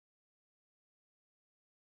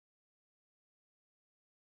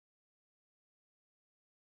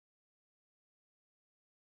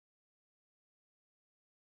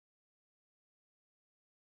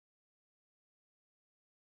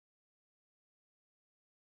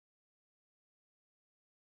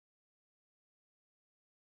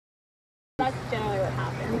That's generally what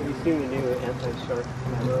happens. Have you seen the new anti-shark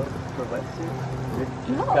ammo for wetsuits?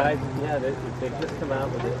 No. Guys, yeah, they just come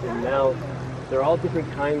out with it, and now they're all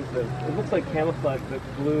different kinds of, it looks like camouflage, but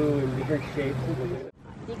blue and different shapes.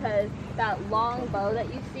 Because that long bow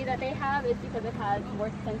that you see that they have is because it has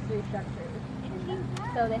more sensory structures in them.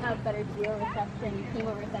 So they have better georeception,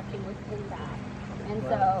 chemoreception within that. And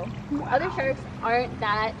so other sharks aren't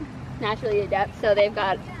that naturally adept, so they've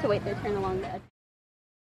got to wait their turn along the edge.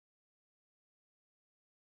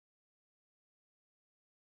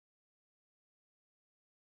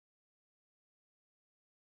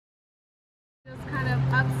 Just kind of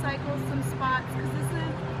upcycle some spots, because this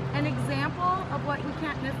is an example of what we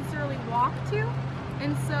can't necessarily walk to,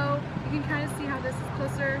 and so you can kind of see how this is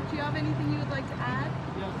closer. Do you have anything you would like to add?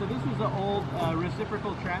 Yeah, so this was an old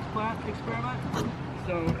reciprocal transplant experiment.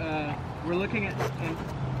 So we're looking at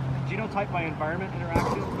genotype by environment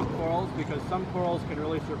interactions with corals, because some corals can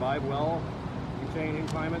really survive well in changing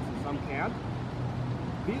climates and some can't.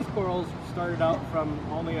 These corals started out from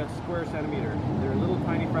only a square centimeter. They're little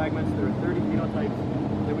tiny fragments. There are 30 phenotypes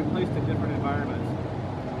that we placed in different environments.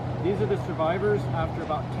 These are the survivors. After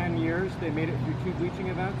about 10 years, they made it through 2 bleaching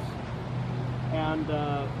events. And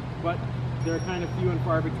but they're kind of few and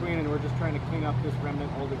far between, and we're just trying to clean up this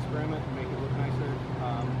remnant old experiment and make it look nicer,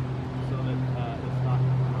 so that it's not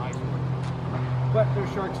an eyesore. But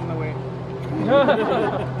there's sharks in the way.